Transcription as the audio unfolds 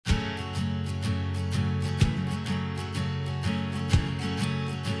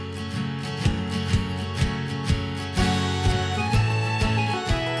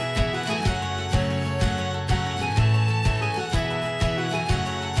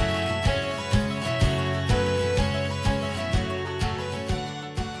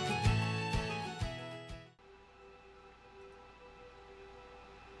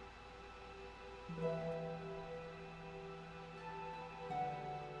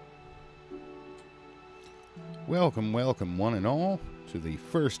Welcome, welcome one and all to the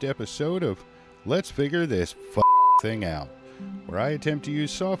first episode of Let's Figure This Thing Out, where I attempt to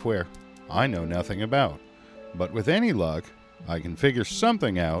use software I know nothing about. But with any luck, I can figure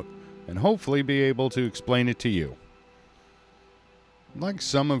something out and hopefully be able to explain it to you. Like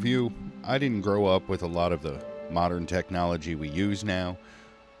some of you, I didn't grow up with a lot of the modern technology we use now,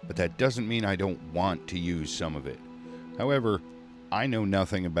 but that doesn't mean I don't want to use some of it. However, I know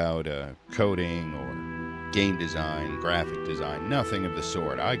nothing about coding or game design, graphic design, nothing of the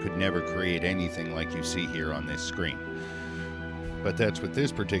sort. I could never create anything like you see here on this screen. But that's what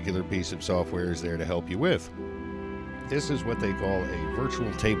this particular piece of software is there to help you with. This is what they call a virtual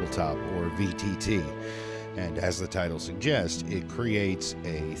tabletop, or VTT. And as the title suggests, it creates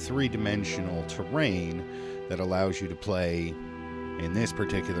a three-dimensional terrain that allows you to play, in this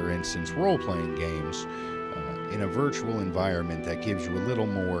particular instance, role-playing games in a virtual environment that gives you a little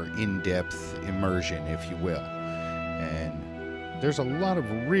more in-depth immersion, if you will. And there's a lot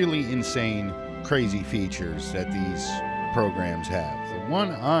of really insane, crazy features that these programs have. The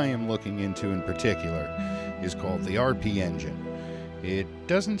one I am looking into in particular is called the RP Engine. It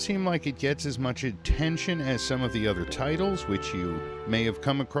doesn't seem like it gets as much attention as some of the other titles, which you may have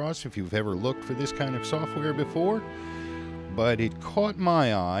come across if you've ever looked for this kind of software before, but it caught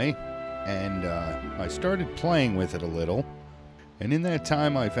my eye, and I started playing with it a little, and in that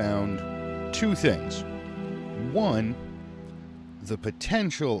time I found two things. One, the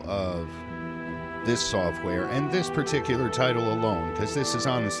potential of this software and this particular title alone, because this is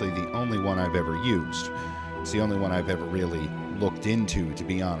honestly the only one I've ever used. It's the only one I've ever really looked into, to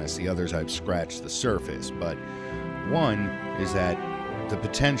be honest. The others I've scratched the surface, but one is that the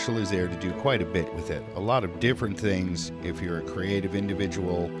potential is there to do quite a bit with it. A lot of different things if you're a creative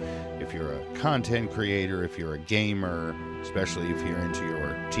individual, if you're a content creator, if you're a gamer, especially if you're into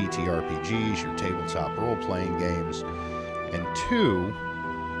your TTRPGs, your tabletop role-playing games. And two,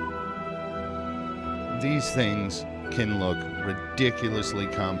 these things can look ridiculously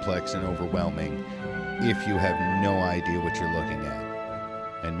complex and overwhelming if you have no idea what you're looking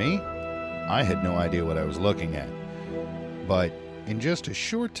at. And me? I had no idea what I was looking at. But in just a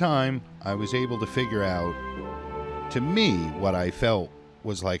short time, I was able to figure out, to me, what I felt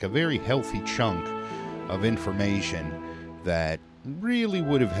was like a very healthy chunk of information that really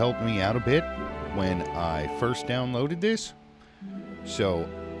would have helped me out a bit when I first downloaded this. So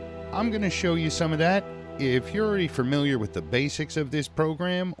I'm going to show you some of that. If you're already familiar with the basics of this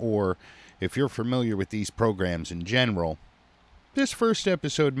program, or if you're familiar with these programs in general, this first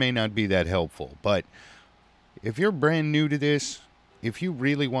episode may not be that helpful. But if you're brand new to this, if you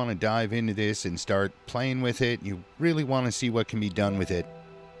really want to dive into this and start playing with it, you really want to see what can be done with it,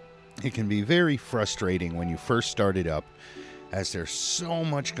 it can be very frustrating when you first start it up, as there's so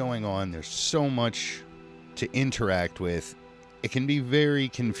much going on, there's so much to interact with. It can be very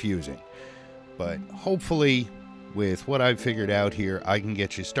confusing. But hopefully, with what I've figured out here, I can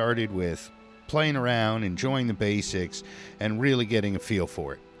get you started with playing around, enjoying the basics, and really getting a feel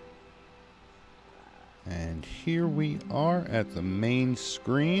for it. And here we are at the main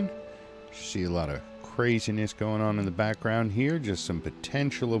screen. You see a lot of craziness going on in the background here. Just some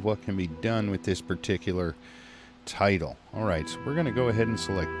potential of what can be done with this particular title. Alright, so we're going to go ahead and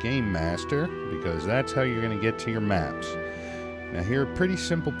select Game Master, because that's how you're going to get to your maps. Now here, a pretty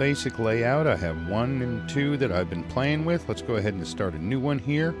simple basic layout. I have 1 and 2 that I've been playing with. Let's go ahead and start a new one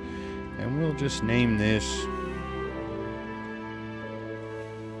here. And we'll just name this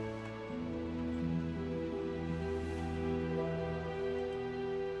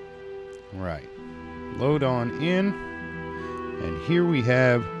right. Load on in, and here we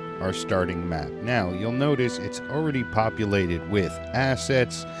have our starting map. Now you'll notice it's already populated with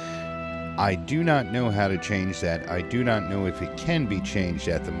assets. I do not know how to change that. I do not know if it can be changed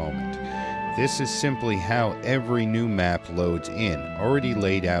at the moment. This is simply how every new map loads in, already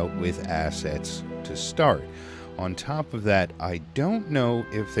laid out with assets to start. On top of that, I don't know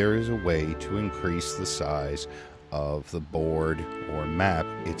if there is a way to increase the size of the board or map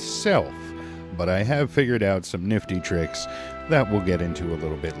itself, but I have figured out some nifty tricks that we'll get into a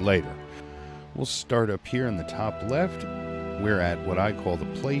little bit later. We'll start up here in the top left. We're at what I call the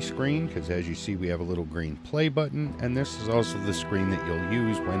play screen, because as you see we have a little green play button, and this is also the screen that you'll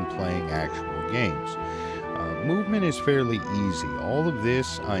use when playing actual games. Movement is fairly easy. All of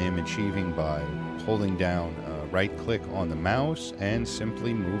this I am achieving by holding down right click on the mouse and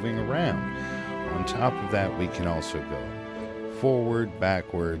simply moving around. On top of that, we can also go forward,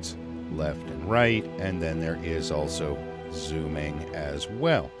 backwards, left and right, and then there is also zooming as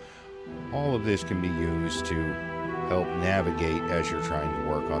well. All of this can be used to help navigate as you're trying to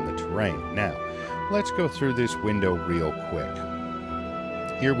work on the terrain. Now, let's go through this window real quick.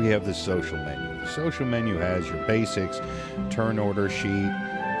 Here we have the social menu. The social menu has your basics, turn order sheet,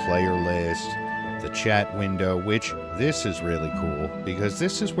 player list, the chat window, which this is really cool because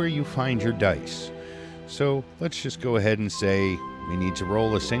this is where you find your dice. So let's just go ahead and say we need to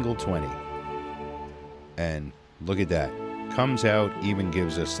roll a single 20. And look at that. Comes out, even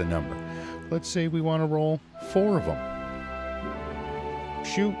gives us the number. Let's say we want to roll 4 of them.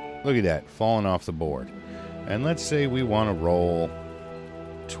 Shoot, look at that, falling off the board. And let's say we want to roll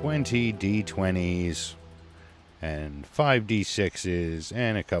 20 D20s and 5 D6s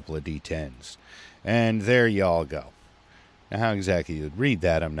and a couple of D10s. And there you all go. Now, how exactly you'd read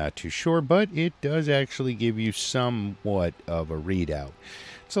that, I'm not too sure, but it does actually give you somewhat of a readout.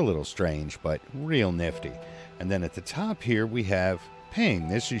 It's a little strange, but real nifty. And then at the top here, we have ping.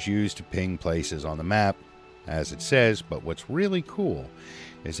 This is used to ping places on the map, as it says, but what's really cool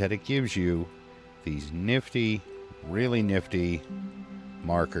is that it gives you these nifty, really nifty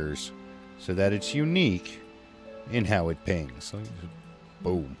markers so that it's unique in how it pings.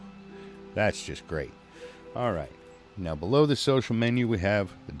 Boom. That's just great. All right. Now, below the social menu, we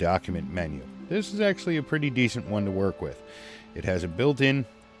have the document menu. This is actually a pretty decent one to work with. It has a built-in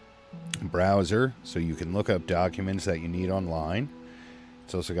browser, so you can look up documents that you need online.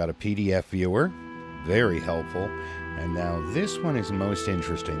 It's also got a PDF viewer, very helpful. And now this one is most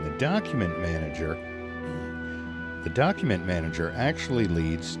interesting. The document manager actually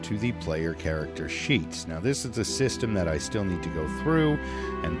leads to the player character sheets. Now this is a system that I still need to go through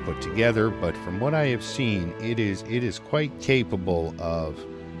and put together, but from what I have seen, it is quite capable of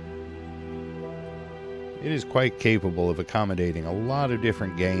accommodating a lot of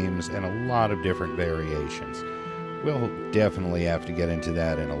different games and a lot of different variations. We'll definitely have to get into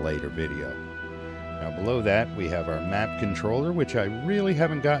that in a later video. Now below that we have our map controller, which I really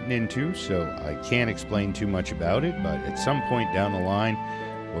haven't gotten into, so I can't explain too much about it, but at some point down the line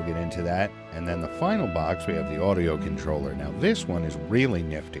we'll get into that. And then the final box, we have the audio controller. Now this one is really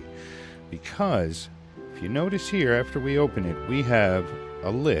nifty because if you notice here, after we open it, we have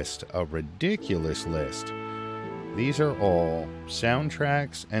a list, a ridiculous list. These are all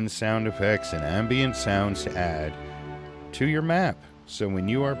soundtracks and sound effects and ambient sounds to add to your map. So when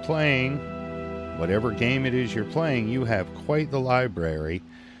you are playing whatever game it is you're playing, you have quite the library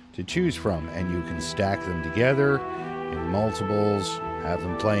to choose from, and you can stack them together in multiples, have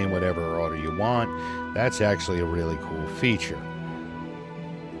them play in whatever order you want. That's actually a really cool feature.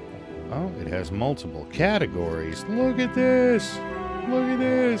 Oh, it has multiple categories. Look at this! Look at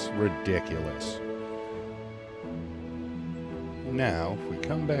this! Ridiculous. Now, if we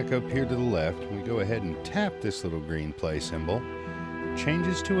come back up here to the left, we go ahead and tap this little green play symbol.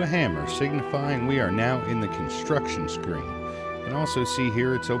 Changes to a hammer, signifying we are now in the construction screen. You can also see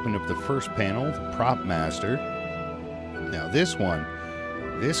here it's opened up the first panel, the Prop Master. Now this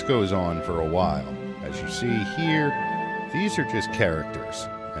goes on for a while. As you see here, these are just characters,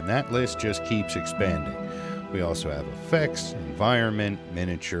 and that list just keeps expanding. We also have effects, environment,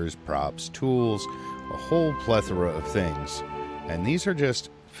 miniatures, props, tools, a whole plethora of things. And these are just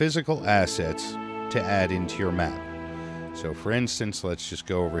physical assets to add into your map. So for instance, let's just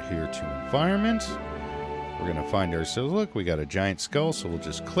go over here to environment. We're going to find ourselves, look, we got a giant skull, so we'll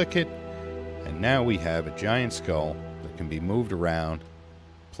just click it. And now we have a giant skull that can be moved around,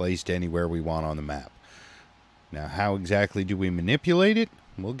 placed anywhere we want on the map. Now, how exactly do we manipulate it?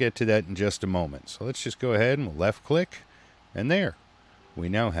 We'll get to that in just a moment. So let's just go ahead and we'll left click, and there. We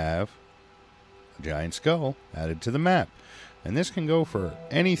now have a giant skull added to the map. And this can go for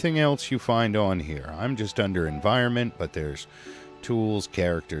anything else you find on here. I'm just under environment, but there's tools,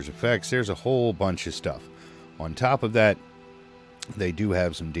 characters, effects. There's a whole bunch of stuff. On top of that, they do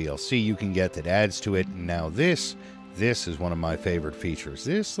have some DLC you can get that adds to it. And now this is one of my favorite features.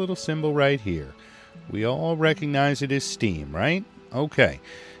 This little symbol right here. We all recognize it as Steam, right? Okay.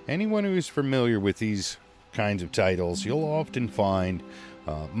 Anyone who is familiar with these kinds of titles, you'll often find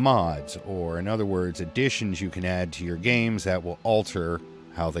mods, or in other words, additions you can add to your games that will alter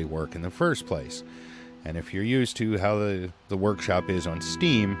how they work in the first place. And if you're used to how the workshop is on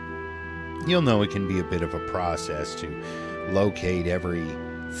Steam, you'll know it can be a bit of a process to locate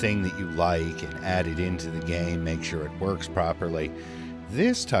everything that you like and add it into the game, make sure it works properly.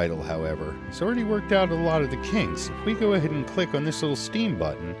 This title, however, has already worked out a lot of the kinks. If we go ahead and click on this little Steam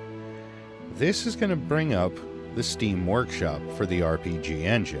button, this is going to bring up the Steam Workshop for the RPG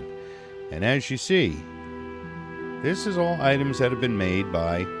engine. And as you see, this is all items that have been made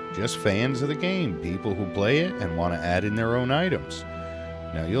by just fans of the game, people who play it and want to add in their own items.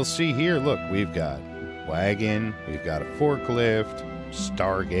 Now you'll see here, look, we've got wagon, we've got a forklift,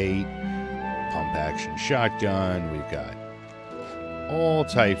 Stargate, pump action shotgun, we've got all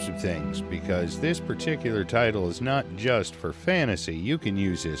types of things, because this particular title is not just for fantasy. You can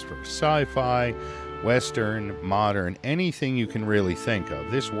use this for sci-fi, western, modern, anything you can really think of.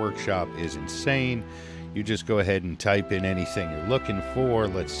 This workshop is insane. You just go ahead and type in anything you're looking for.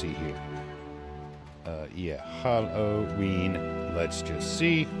 Let's see here. Yeah, Halloween. Let's just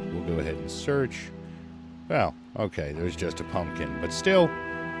see. We'll go ahead and search. Well, okay, there's just a pumpkin, but still,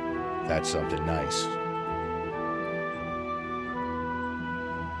 that's something nice.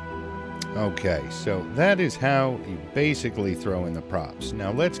 Okay, so that is how you basically throw in the props.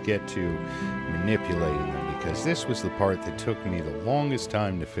 Now let's get to manipulating them, because this was the part that took me the longest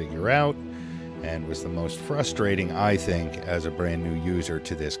time to figure out and was the most frustrating, I think, as a brand new user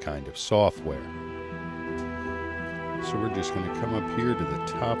to this kind of software. So we're just going to come up here to the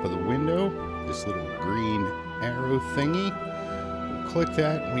top of the window, this little green arrow thingy. We'll click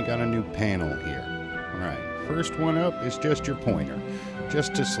that, and we got a new panel here. Alright, first one up is just your pointer,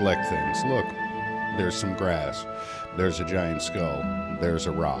 just to select things. Look, there's some grass, there's a giant skull, there's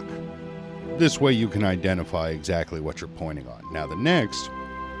a rock. This way you can identify exactly what you're pointing on. Now the next,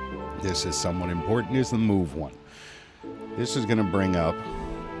 this is somewhat important, is the move one. This is going to bring up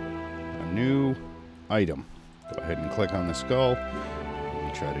a new item. Go ahead and click on the skull. Let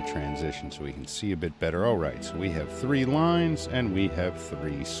me try to transition so we can see a bit better. Alright, so we have 3 lines and we have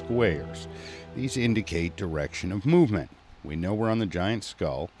 3 squares. These indicate direction of movement. We know we're on the giant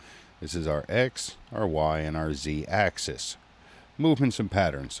skull. This is our X, our Y, and our Z axis. Movements and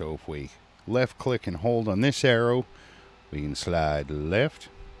patterns. So if we left click and hold on this arrow, we can slide to the left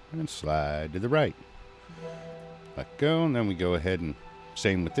and slide to the right. Let go, and then we go ahead and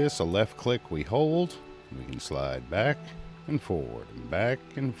same with this. A left click we hold. We can slide back and forward and back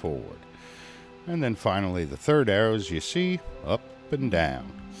and forward. And then finally the third arrow, as you see, up and down.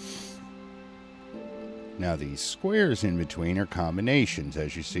 Now these squares in between are combinations.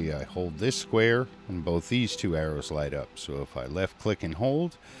 As you see, I hold this square and both these 2 arrows light up. So if I left click and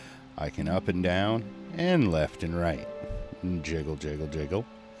hold, I can up and down and left and right. And jiggle, jiggle, jiggle.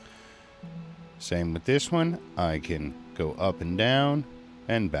 Same with this one. I can go up and down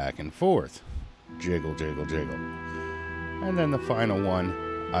and back and forth. Jiggle, jiggle, jiggle. And then the final one,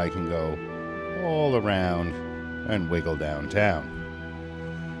 I can go all around and wiggle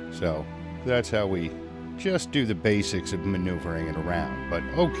downtown. So that's how we just do the basics of maneuvering it around. But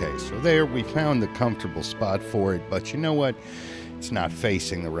okay, so there we found the comfortable spot for it, but you know what? It's not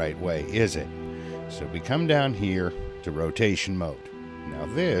facing the right way, is it? So we come down here to rotation mode. Now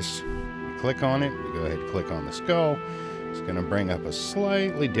this, we click on it, we go ahead and click on the skull. It's going to bring up a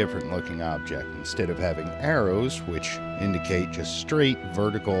slightly different looking object. Instead of having arrows, which indicate just straight,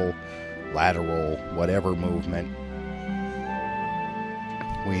 vertical, lateral, whatever movement,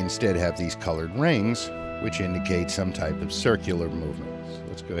 we instead have these colored rings, which indicate some type of circular movement. So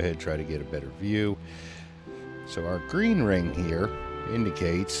let's go ahead and try to get a better view. So our green ring here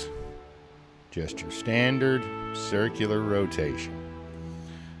indicates just your standard circular rotation.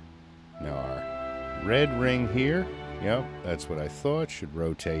 Now our red ring here, yep, that's what I thought, should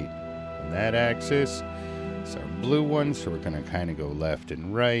rotate on that axis. It's our blue one, so we're going to kind of go left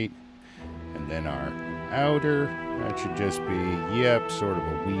and right. And then our outer, that should just be, yep, sort of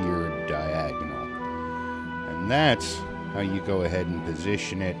a weird diagonal. And that's how you go ahead and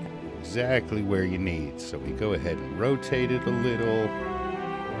position it exactly where you need. So we go ahead and rotate it a little.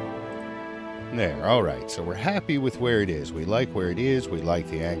 There, alright, so we're happy with where it is. We like where it is, we like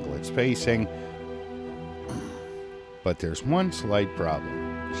the angle it's facing. But there's one slight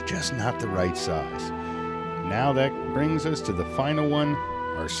problem. It's just not the right size. Now that brings us to the final one,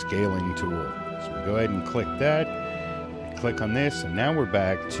 our scaling tool. So we go ahead and click that, we click on this, and now we're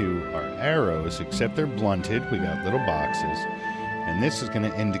back to our arrows, except they're blunted. We got little boxes, and this is going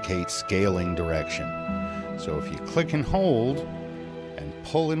to indicate scaling direction. So if you click and hold and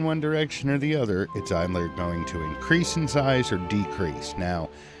pull in one direction or the other, it's either going to increase in size or decrease. Now,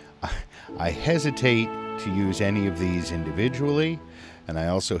 I hesitate to use any of these individually, and I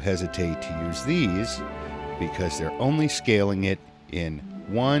also hesitate to use these because they're only scaling it in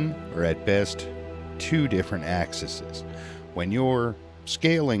one or at best 2 different axes. When you're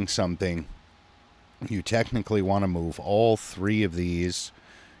scaling something, you technically want to move all 3 of these,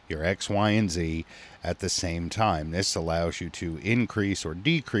 your X, Y, and Z, at the same time. This allows you to increase or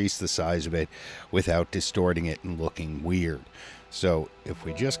decrease the size of it without distorting it and looking weird. So if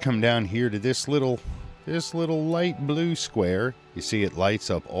we just come down here to this little light blue square, you see it lights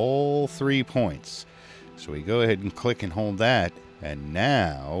up all 3 points. So we go ahead and click and hold that, and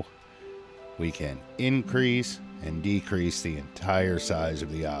now we can increase and decrease the entire size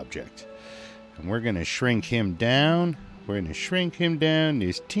of the object. And we're going to shrink him down. We're going to shrink him down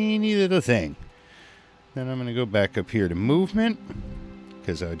this teeny little thing. Then I'm going to go back up here to movement,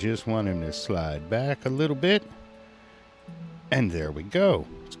 because I just want him to slide back a little bit. And there we go.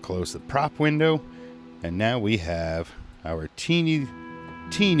 Let's close the prop window. And now we have our teeny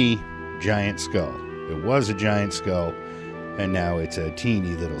giant skull. It was a giant skull, and now it's a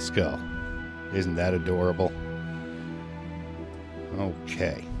teeny little skull. Isn't that adorable?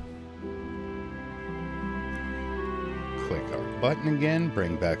 Okay. Click our button again,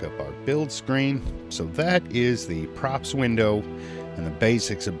 bring back up our build screen. So that is the props window and the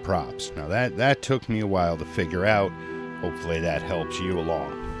basics of props. Now that took me a while to figure out. Hopefully that helps you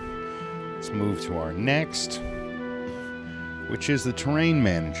along. Let's move to our next, which is the terrain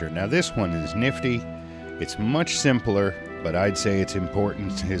manager. Now this one is nifty. It's much simpler, but I'd say its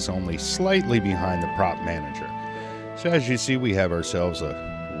importance is only slightly behind the prop manager. So as you see, we have ourselves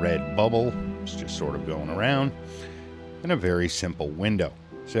a red bubble. It's just sort of going around, and a very simple window.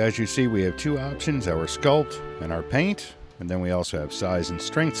 So as you see, we have two options, our sculpt and our paint. And then we also have size and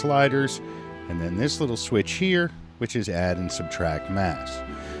strength sliders. And then this little switch here, which is add and subtract mass.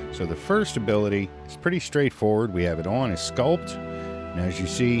 So the first ability is pretty straightforward. We have it on as sculpt. And as you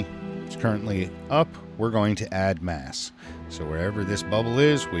see, it's currently up. We're going to add mass. So wherever this bubble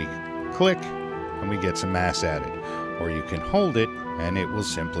is, we click and we get some mass added. Or you can hold it and it will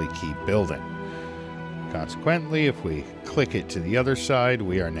simply keep building. Consequently, if we click it to the other side,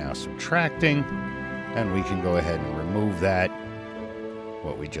 we are now subtracting, and we can go ahead and remove that,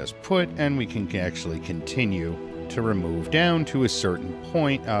 what we just put, and we can actually continue to remove down to a certain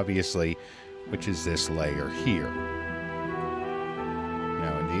point, obviously, which is this layer here.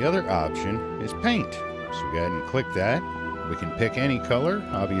 Now, the other option is paint. So go ahead and click that. We can pick any color.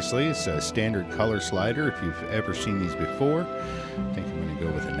 Obviously, it's a standard color slider if you've ever seen these before. I think I'm going to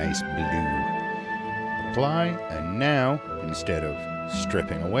go with a nice blue. Apply, and now, instead of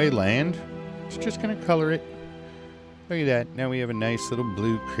stripping away land, it's just going to color it. Look at that. Now we have a nice little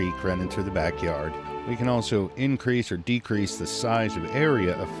blue creek running through the backyard. We can also increase or decrease the size of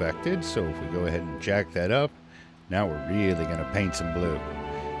area affected. So if we go ahead and jack that up, now we're really going to paint some blue.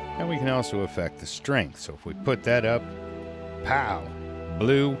 And we can also affect the strength. So if we put that up, pow,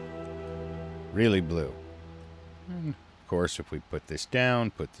 blue, really blue. And of course, if we put this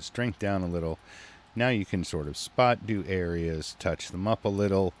down, put the strength down a little, now you can sort of spot do areas, touch them up a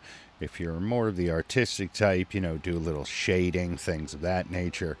little. If you're more of the artistic type, you know, do a little shading, things of that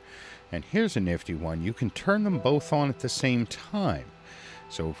nature. And here's a nifty one. You can turn them both on at the same time.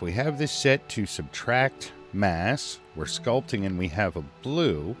 So if we have this set to subtract mass, we're sculpting and we have a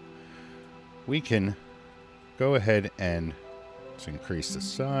blue, we can go ahead and let's increase the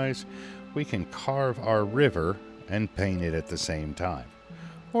size. We can carve our river and paint it at the same time,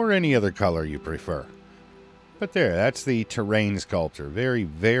 or any other color you prefer. But there, that's the terrain sculptor. Very,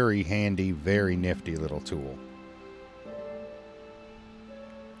 very handy, very nifty little tool.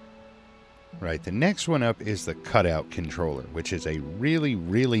 Right, the next one up is the Cutout controller, which is a really,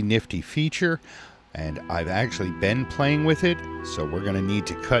 really nifty feature, and I've actually been playing with it, so we're going to need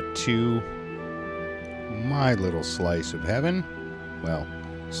to cut to my little slice of heaven. Well,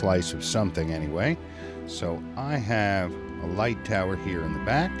 slice of something anyway. So I have a light tower here in the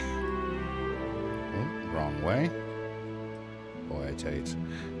back. Oh, wrong way. Boy, I tell you,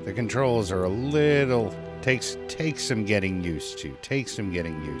 the controls are a little, takes some getting used to.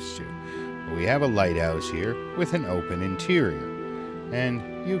 But we have a lighthouse here with an open interior.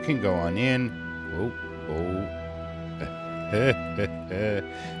 And you can go on in.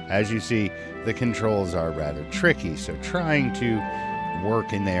 As you see, the controls are rather tricky, so trying to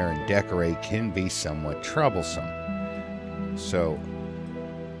work in there and decorate can be somewhat troublesome. So,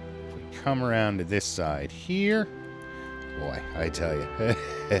 if we come around to this side here, boy, I tell you,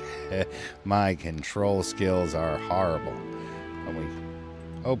 my control skills are horrible. When we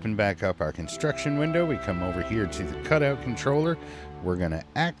open back up our construction window, we come over here to the Cutout controller. We're going to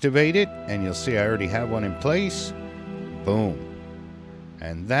activate it, and you'll see I already have one in place. Boom.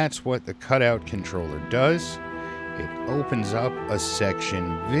 And that's what the Cutout controller does. It opens up a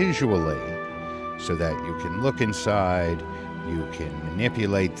section visually so that you can look inside, you can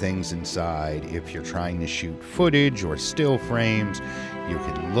manipulate things inside. If you're trying to shoot footage or still frames, you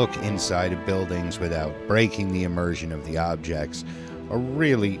can look inside of buildings without breaking the immersion of the objects. A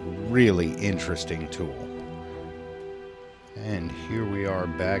really, really interesting tool. And here we are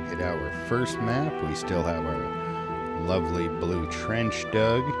back at our first map. We still have our lovely blue trench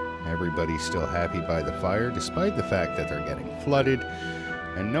dug. Everybody's still happy by the fire, despite the fact that they're getting flooded.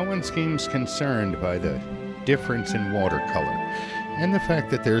 and no one seems concerned by the difference in watercolor and the fact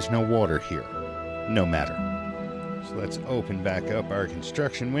that there's no water here. No matter. So let's open back up our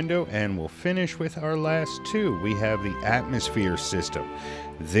construction window and we'll finish with our last two. We have the atmosphere system.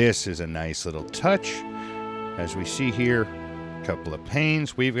 This is a nice little touch. As we see here, a couple of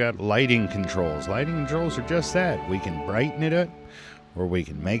panes. We've got lighting controls. Lighting controls are just that. We can brighten it up or we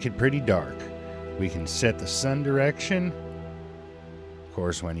can make it pretty dark. We can set the sun direction. Of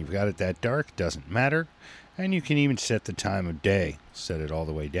course, when you've got it that dark, it doesn't matter. And you can even set the time of day. Set it all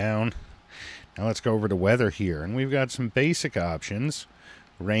the way down. Now let's go over to weather here. And we've got some basic options.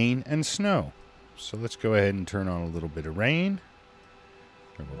 Rain and snow. So let's go ahead and turn on a little bit of rain.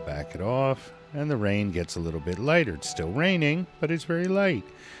 And we'll back it off. And the rain gets a little bit lighter. It's still raining, but it's very light.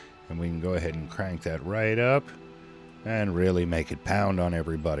 And we can go ahead and crank that right up. And really make it pound on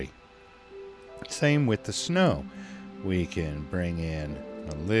everybody. Same with the snow. We can bring in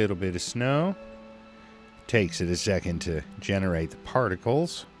a little bit of snow. Takes it a second to generate the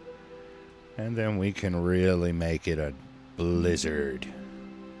particles. And then we can really make it a blizzard.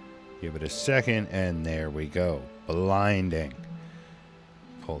 Give it a second and there we go. Blinding.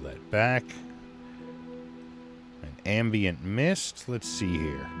 Pull that back. An ambient mist. Let's see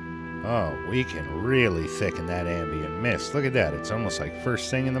here. Oh, we can really thicken that ambient mist. Look at that. It's almost like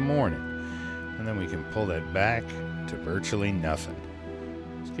first thing in the morning. And then we can pull that back to virtually nothing.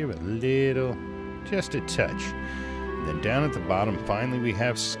 Let's give it a little, just a touch. And then down at the bottom, finally, we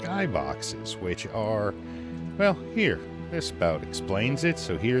have skyboxes, which are, well, here. This about explains it.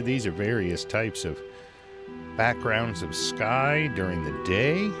 So here, these are various types of backgrounds of sky during the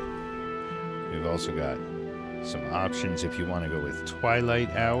day. We've also got some options if you want to go with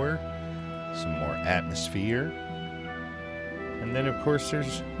twilight hour, some more atmosphere. And then, of course,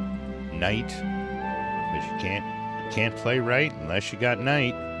 there's night, but you can't play right unless you got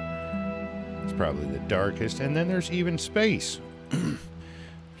night. It's probably the darkest. And then there's even space.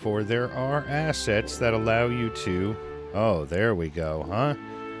 For there are assets that allow you to... Oh, there we go, huh?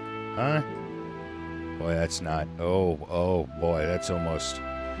 Huh? Boy, that's not... Oh, boy, that's almost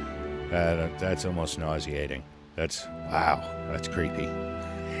nauseating. Wow, that's creepy.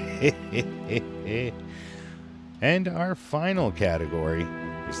 And our final category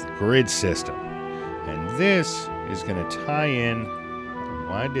is the grid system. And this is going to tie in...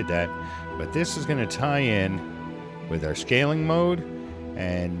 Why I did that? But this is going to tie in with our scaling mode.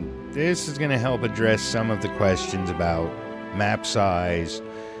 And this is going to help address some of the questions about map size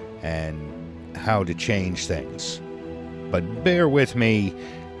and how to change things. But bear with me,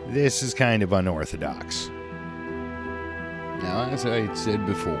 this is kind of unorthodox. Now, as I had said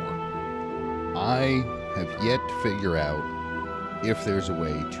before, I have yet to figure out if there's a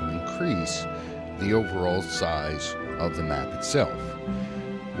way to increase the overall size of the map itself,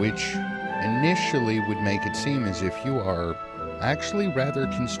 which initially would make it seem as if you are actually rather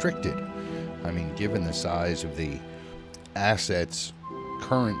constricted. I mean, given the size of the assets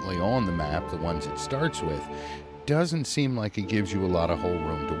currently on the map, the ones it starts with, doesn't seem like it gives you a lot of whole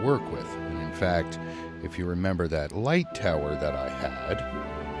room to work with. And in fact, if you remember that light tower that I had...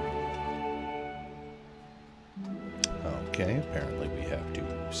 Okay, apparently we have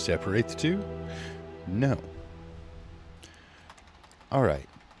to separate the two. No. Alright,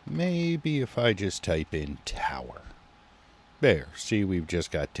 maybe if I just type in tower. There, see, we've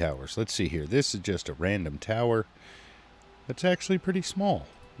just got towers. Let's see here. This is just a random tower that's actually pretty small.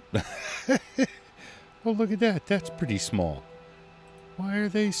 Oh, look at that. That's pretty small. Why are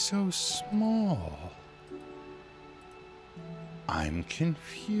they so small? I'm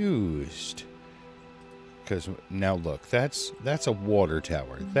confused. Because now look, that's a water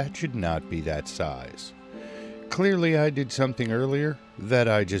tower. That should not be that size. Clearly I did something earlier that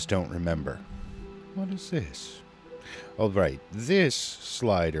I just don't remember. What is this? Oh, right. This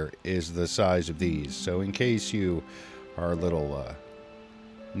slider is the size of these. So in case you are a little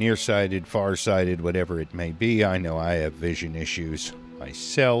nearsighted, farsighted, whatever it may be, I know I have vision issues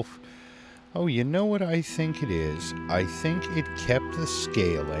myself. Oh, you know what I think it is? I think it kept the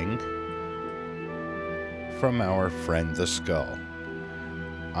scaling from our friend the skull.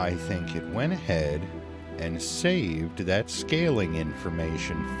 I think it went ahead and saved that scaling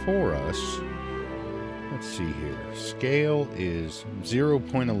information for us. Let's see here. Scale is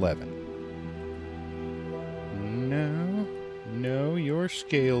 0.11. No, your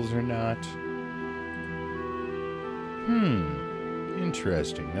scales are not.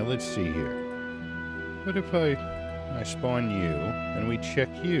 Interesting. Now let's see here. What if I spawn you and we check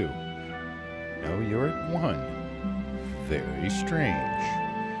you? No, you're at 1. Very strange.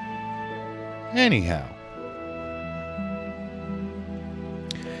 Anyhow.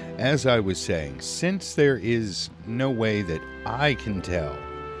 as I was saying, since there is no way that I can tell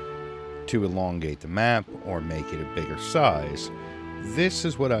to elongate the map or make it a bigger size, this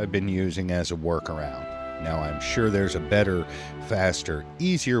is what I've been using as a workaround. Now, I'm sure there's a better, faster,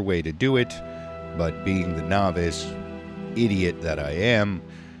 easier way to do it, but being the novice idiot that I am,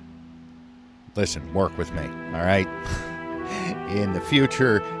 listen, work with me, all right? In the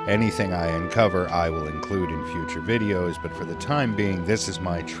future, anything I uncover, I will include in future videos, but for the time being, this is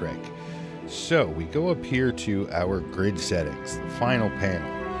my trick. So, we go up here to our grid settings, the final panel.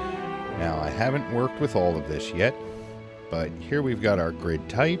 Now, I haven't worked with all of this yet, but here we've got our grid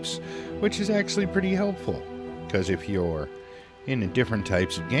types, which is actually pretty helpful, because if you're in different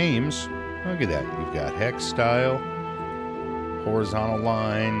types of games, look at that, you've got hex style, horizontal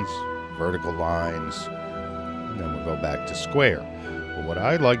lines, vertical lines, and then we'll go back to square. But what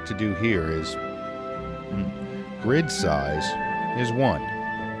I like to do here is grid size is 1,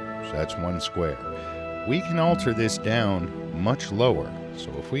 so that's 1 square. We can alter this down much lower. So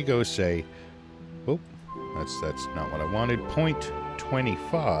if we go, say, oh, that's not what I wanted,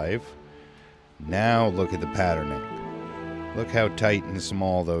 0.25. Now look at the patterning. Look how tight and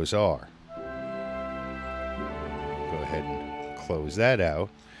small those are. Go ahead and close that out.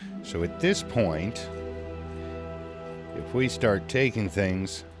 So at this point, if we start taking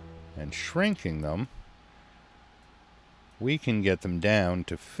things and shrinking them, we can get them down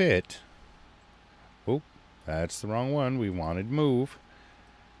to fit. Oh, that's the wrong one. We wanted move.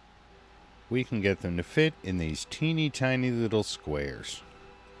 We can get them to fit in these teeny tiny little squares.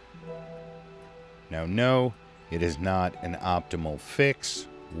 Now, no, it is not an optimal fix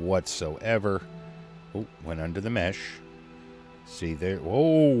whatsoever. Oh, went under the mesh. See there?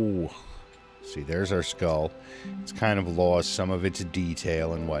 Whoa! See, there's our skull. It's kind of lost some of its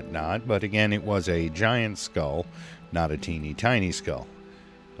detail and whatnot, but again, it was a giant skull, not a teeny tiny skull.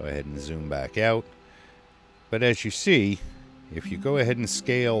 Go ahead and zoom back out. But as you see, if you go ahead and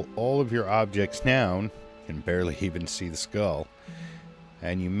scale all of your objects down, you can barely even see the skull,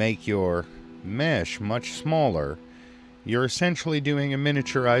 and you make your mesh much smaller, you're essentially doing a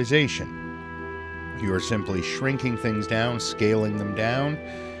miniaturization. You're simply shrinking things down, scaling them down.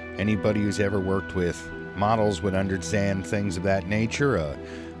 Anybody who's ever worked with models would understand things of that nature, a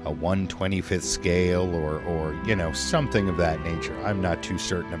 1/25th scale or you know, something of that nature. I'm not too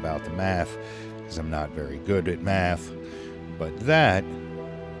certain about the math because I'm not very good at math, but that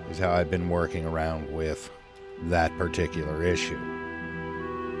is how I've been working around with that particular issue.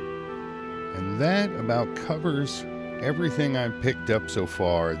 And that about covers everything I've picked up so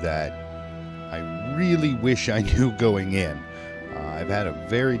far that I really wish I knew going in. I've had a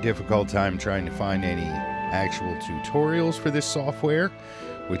very difficult time trying to find any actual tutorials for this software,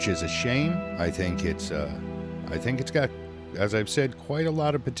 which is a shame. I think it's got, as I've said, quite a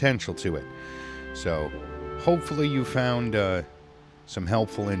lot of potential to it. So hopefully you found some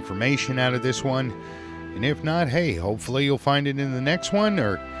helpful information out of this one. And if not, hey, hopefully you'll find it in the next one.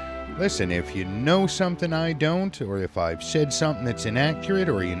 Or listen, if you know something I don't, or if I've said something that's inaccurate,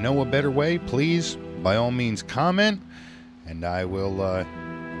 or you know a better way, please, by all means, comment, and I will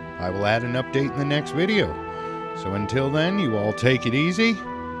add an update in the next video. So until then, you all take it easy,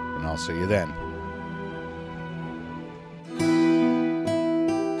 and I'll see you then.